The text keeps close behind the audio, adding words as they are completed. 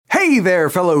Hey there,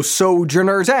 fellow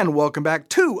sojourners, and welcome back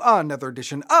to another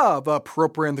edition of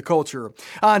Appropriating the Culture.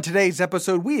 On today's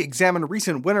episode, we examine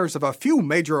recent winners of a few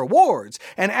major awards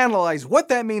and analyze what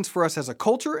that means for us as a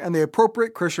culture and the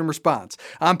appropriate Christian response.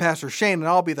 I'm Pastor Shane, and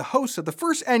I'll be the host of the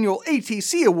first annual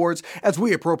ATC Awards as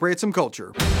we appropriate some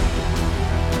culture.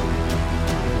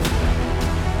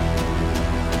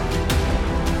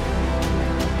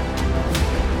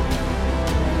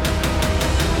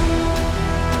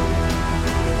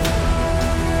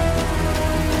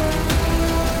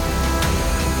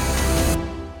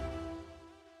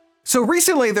 So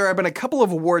recently, there have been a couple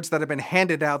of awards that have been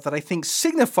handed out that I think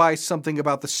signify something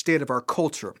about the state of our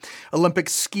culture. Olympic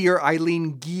skier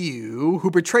Eileen Gu,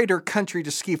 who betrayed her country to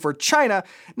ski for China,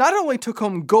 not only took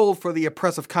home gold for the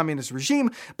oppressive communist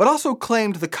regime, but also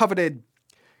claimed the coveted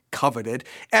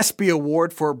ESPY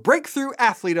Award for Breakthrough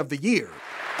Athlete of the Year.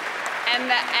 And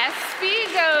the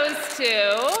ESPY goes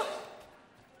to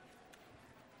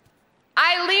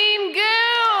Eileen Gu!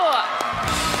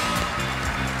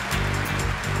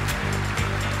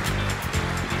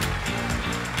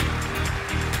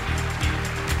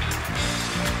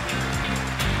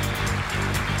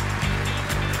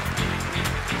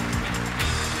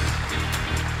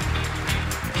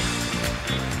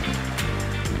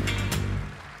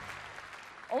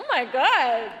 Oh my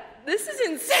God, this is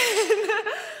insane.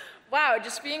 Wow,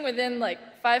 just being within like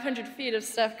 500 feet of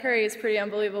Steph Curry is pretty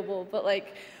unbelievable. But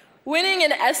like winning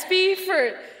an ESPY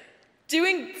for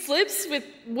doing flips with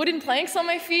wooden planks on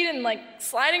my feet and like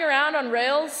sliding around on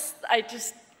rails,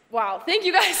 wow. Thank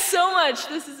you guys so much.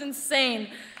 This is insane.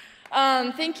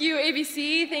 Thank you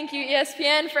ABC, thank you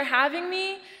ESPN for having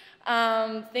me.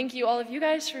 Thank you all of you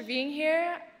guys for being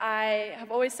here. I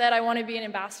have always said I want to be an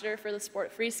ambassador for the sport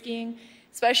of free skiing,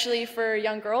 especially for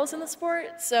young girls in the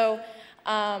sport. So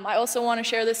I also want to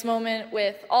share this moment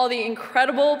with all the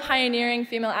incredible pioneering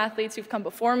female athletes who've come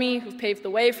before me, who've paved the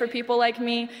way for people like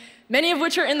me, many of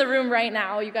which are in the room right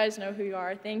now. You guys know who you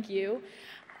are. Thank you.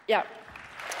 Yeah.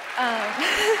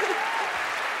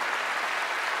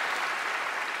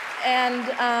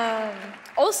 And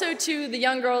also to the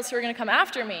young girls who are going to come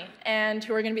after me and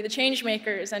who are going to be the change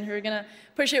makers and who are going to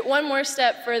push it one more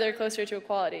step further closer to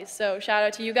equality. So shout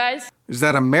out to you guys. Is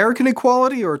that American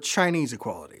equality or Chinese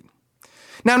equality?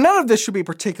 Now, none of this should be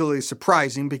particularly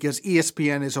surprising because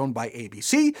ESPN is owned by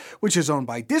ABC, which is owned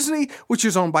by Disney, which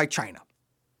is owned by China.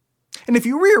 And if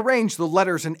you rearrange the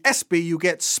letters in ESPY, you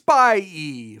get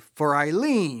Spy-E for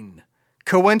Eileen.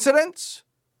 Coincidence?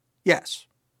 Yes.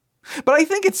 But I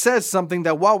think it says something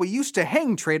that while we used to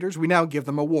hang traitors, we now give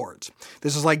them awards.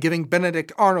 This is like giving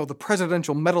Benedict Arnold the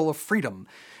Presidential Medal of Freedom.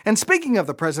 And speaking of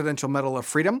the Presidential Medal of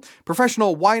Freedom,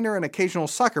 professional whiner and occasional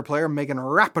soccer player Megan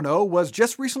Rapinoe was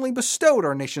just recently bestowed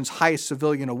our nation's highest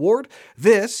civilian award.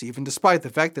 This, even despite the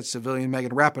fact that civilian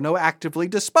Megan Rapinoe actively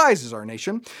despises our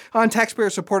nation. On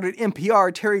taxpayer-supported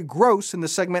NPR, Terry Gross in the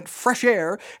segment Fresh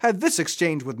Air had this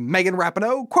exchange with Megan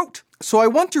Rapinoe, quote, "So I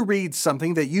want to read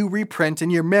something that you reprint in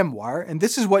your memoir, and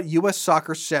this is what U.S.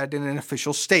 Soccer said in an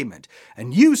official statement.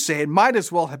 And you say it might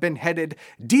as well have been headed,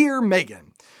 Dear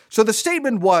Megan." So the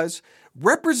statement was,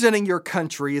 representing your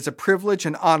country is a privilege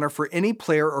and honor for any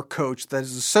player or coach that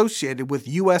is associated with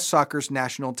U.S. Soccer's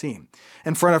national team.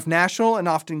 In front of national and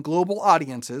often global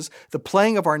audiences, the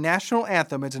playing of our national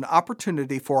anthem is an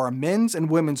opportunity for our men's and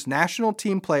women's national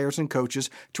team players and coaches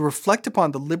to reflect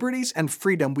upon the liberties and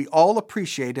freedom we all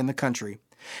appreciate in the country.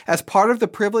 As part of the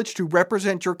privilege to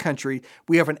represent your country,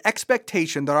 we have an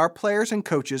expectation that our players and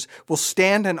coaches will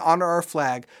stand and honor our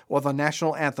flag while the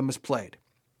national anthem is played.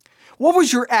 What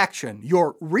was your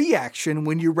reaction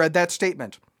when you read that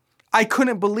statement? I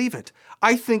couldn't believe it.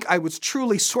 I think I was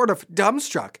truly sort of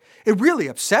dumbstruck. It really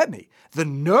upset me. The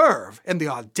nerve and the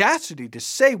audacity to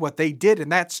say what they did in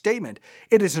that statement.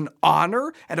 It is an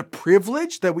honor and a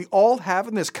privilege that we all have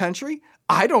in this country?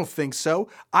 I don't think so.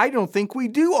 I don't think we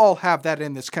do all have that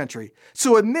in this country.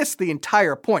 So it missed the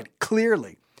entire point,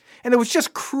 clearly. And it was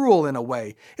just cruel in a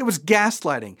way. It was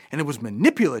gaslighting, and it was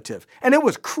manipulative, and it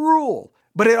was cruel.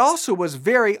 But it also was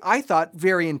very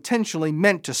intentionally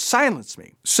meant to silence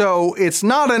me. So it's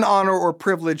not an honor or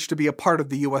privilege to be a part of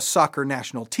the U.S. soccer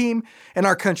national team, and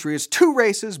our country is too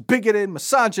racist, bigoted,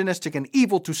 misogynistic, and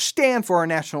evil to stand for our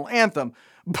national anthem.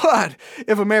 But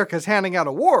if America's handing out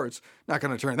awards, not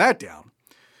going to turn that down.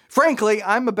 Frankly,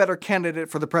 I'm a better candidate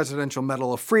for the Presidential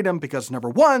Medal of Freedom because, number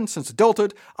one, since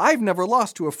adulthood, I've never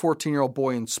lost to a 14-year-old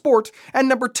boy in sport, and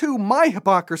number two, my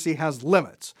hypocrisy has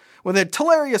limits. When the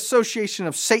Tulare Association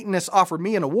of Satanists offered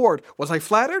me an award, was I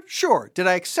flattered? Sure. Did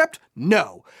I accept?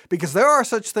 No, because there are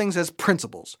such things as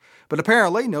principles. But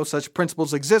apparently, no such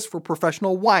principles exist for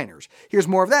professional whiners. Here's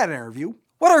more of that interview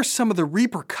what are some of the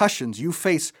repercussions you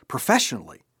face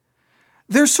professionally?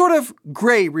 There's sort of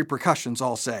gray repercussions,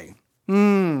 I'll say.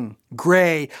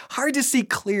 Gray, hard to see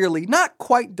clearly, not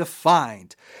quite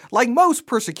defined. Like most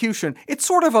persecution, it's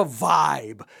sort of a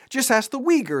vibe. Just ask the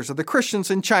Uyghurs or the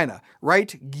Christians in China,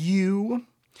 right? You.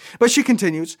 But she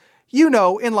continues, in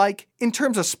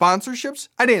terms of sponsorships,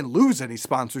 I didn't lose any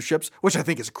sponsorships, which I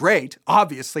think is great.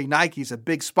 Obviously, Nike's a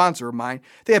big sponsor of mine.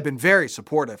 They have been very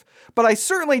supportive. But I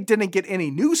certainly didn't get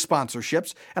any new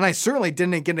sponsorships, and I certainly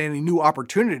didn't get any new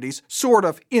opportunities, sort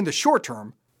of, in the short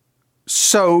term.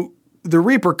 So the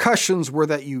repercussions were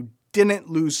that you didn't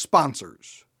lose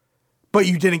sponsors, but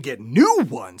you didn't get new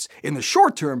ones in the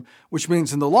short term, which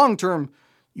means in the long term,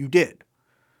 you did.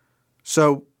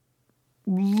 So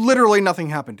literally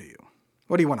nothing happened to you.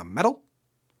 What do you want, a medal?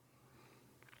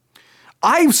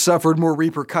 I've suffered more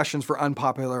repercussions for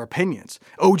unpopular opinions.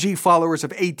 OG followers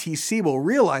of ATC will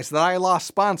realize that I lost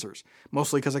sponsors,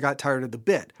 mostly because I got tired of the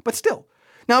bid, but still.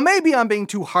 Now, maybe I'm being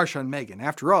too harsh on Megan.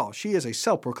 After all, she is a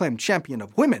self-proclaimed champion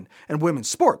of women and women's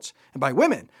sports. And by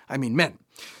women, I mean men.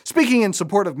 Speaking in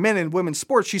support of men and women's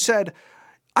sports, she said,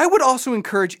 I would also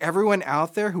encourage everyone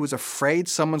out there who is afraid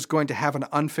someone's going to have an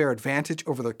unfair advantage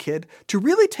over their kid to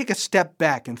really take a step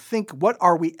back and think, what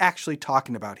are we actually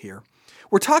talking about here?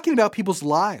 We're talking about people's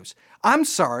lives. I'm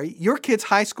sorry, your kid's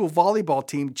high school volleyball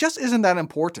team just isn't that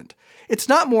important. It's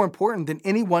not more important than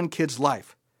any one kid's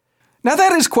life. Now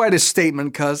that is quite a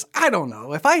statement because, I don't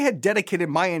know, if I had dedicated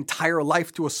my entire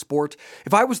life to a sport,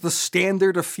 if I was the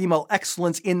standard of female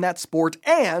excellence in that sport,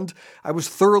 and I was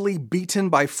thoroughly beaten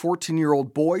by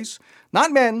 14-year-old boys,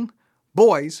 not men,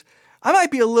 boys, I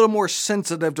might be a little more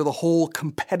sensitive to the whole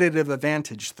competitive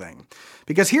advantage thing.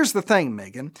 Because here's the thing,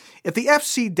 Megan, if the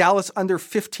FC Dallas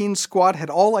under-15 squad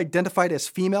had all identified as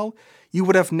female, you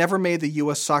would have never made the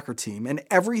U.S. soccer team, and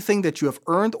everything that you have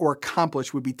earned or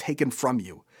accomplished would be taken from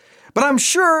you. But I'm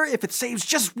sure if it saves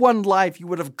just one life, you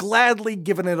would have gladly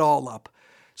given it all up.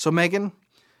 So, Megan,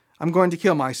 I'm going to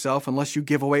kill myself unless you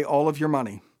give away all of your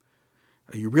money.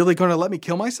 Are you really going to let me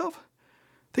kill myself?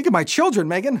 Think of my children,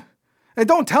 Megan. And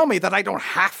don't tell me that I don't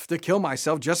have to kill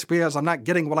myself just because I'm not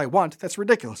getting what I want. That's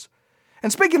ridiculous.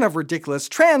 And speaking of ridiculous,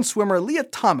 trans swimmer Lia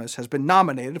Thomas has been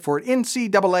nominated for an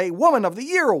NCAA Woman of the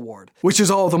Year award, which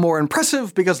is all the more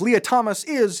impressive because Lia Thomas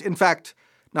is, in fact,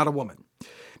 not a woman.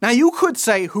 Now, you could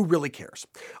say, who really cares?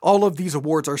 All of these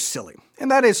awards are silly, and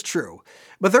that is true.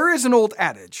 But there is an old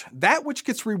adage, that which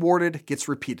gets rewarded gets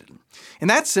repeated. In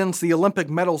that sense, the Olympic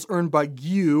medals earned by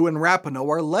you and Rapinoe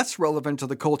are less relevant to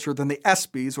the culture than the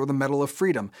ESPYs or the Medal of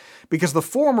Freedom, because the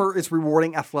former is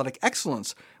rewarding athletic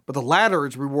excellence, but the latter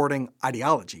is rewarding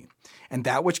ideology. And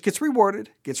that which gets rewarded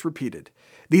gets repeated.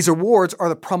 These awards are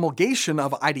the promulgation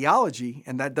of ideology,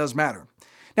 and that does matter.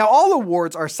 Now, all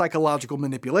awards are psychological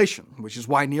manipulation, which is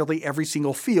why nearly every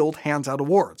single field hands out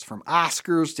awards, from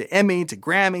Oscars to Emmy to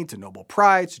Grammy to Nobel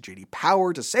Prize to J.D.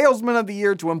 Power to Salesman of the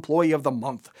Year to Employee of the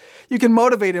Month. You can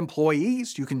motivate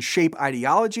employees, you can shape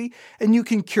ideology, and you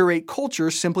can curate culture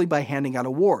simply by handing out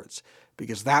awards,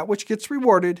 because that which gets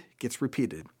rewarded gets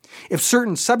repeated. If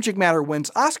certain subject matter wins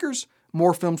Oscars,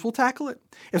 more films will tackle it.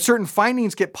 If certain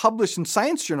findings get published in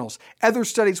science journals, other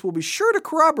studies will be sure to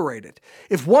corroborate it.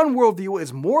 If one worldview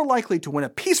is more likely to win a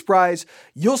Peace Prize,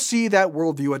 you'll see that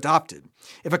worldview adopted.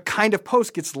 If a kind of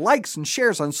post gets likes and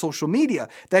shares on social media,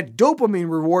 that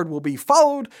dopamine reward will be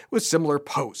followed with similar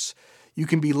posts. You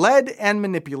can be led and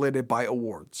manipulated by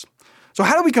awards. So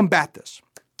how do we combat this?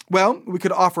 Well, we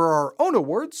could offer our own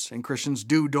awards, and Christians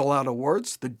do dole out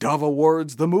awards, the Dove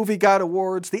Awards, the Movie God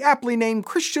Awards, the aptly named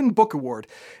Christian Book Award.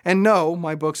 And no,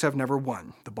 my books have never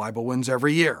won. The Bible wins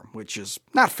every year, which is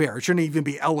not fair. It shouldn't even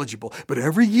be eligible, but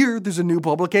every year there's a new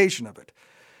publication of it.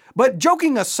 But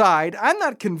joking aside, I'm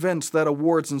not convinced that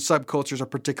awards and subcultures are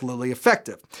particularly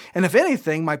effective, and if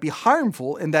anything, might be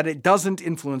harmful in that it doesn't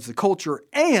influence the culture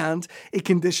and it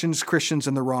conditions Christians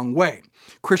in the wrong way.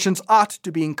 Christians ought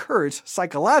to be encouraged,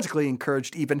 psychologically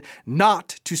encouraged even,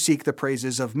 not to seek the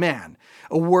praises of man.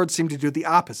 Awards seem to do the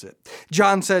opposite.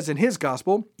 John says in his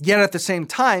gospel, yet at the same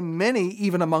time, many,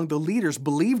 even among the leaders,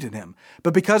 believed in him.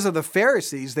 But because of the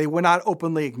Pharisees, they would not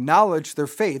openly acknowledge their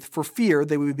faith for fear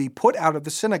they would be put out of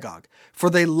the synagogue.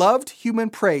 For they loved human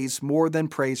praise more than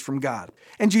praise from God.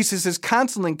 And Jesus is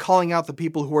constantly calling out the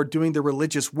people who are doing their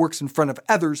religious works in front of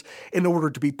others in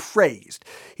order to be praised.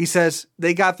 He says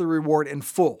they got the reward in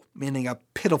full, meaning a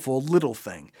pitiful little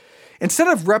thing. Instead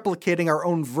of replicating our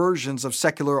own versions of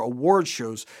secular award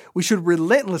shows, we should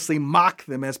relentlessly mock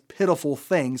them as pitiful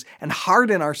things and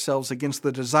harden ourselves against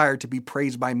the desire to be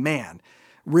praised by man.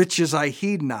 Riches I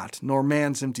heed not, nor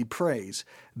man's empty praise.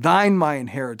 Thine my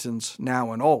inheritance,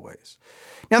 now and always.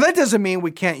 Now, that doesn't mean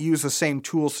we can't use the same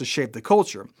tools to shape the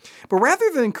culture, but rather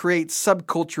than create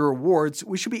subculture awards,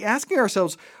 we should be asking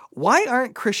ourselves, why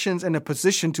aren't Christians in a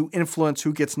position to influence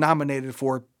who gets nominated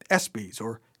for ESPYs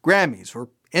or Grammys or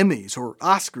Emmys or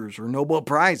Oscars or Nobel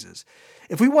Prizes?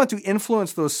 If we want to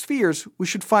influence those spheres, we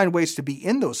should find ways to be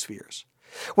in those spheres.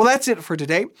 Well, that's it for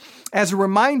today. As a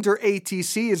reminder,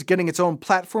 ATC is getting its own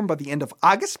platform by the end of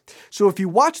August. So if you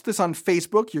watch this on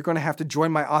Facebook, you're going to have to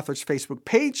join my author's Facebook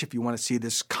page if you want to see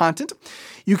this content.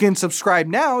 You can subscribe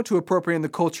now to Appropriating the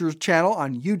Culture channel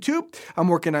on YouTube. I'm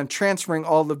working on transferring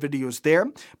all the videos there.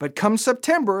 But come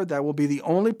September, that will be the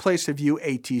only place to view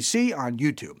ATC on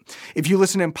YouTube. If you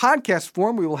listen in podcast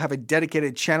form, we will have a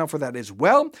dedicated channel for that as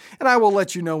well. And I will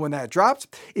let you know when that drops.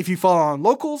 If you follow on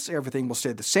Locals, everything will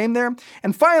stay the same there.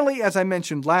 And finally, as I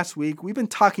mentioned last week, we've been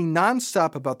talking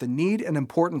nonstop about the need and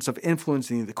importance of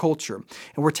influencing the culture.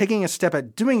 And we're taking a step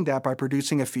at doing that by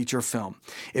producing a feature film.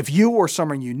 If you or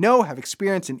someone you know have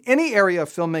experience in any area of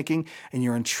filmmaking and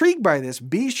you're intrigued by this,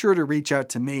 be sure to reach out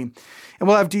to me. And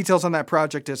we'll have details on that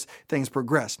project as things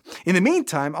progress. In the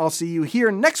meantime, I'll see you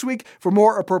here next week for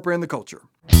more Appropriating the Culture.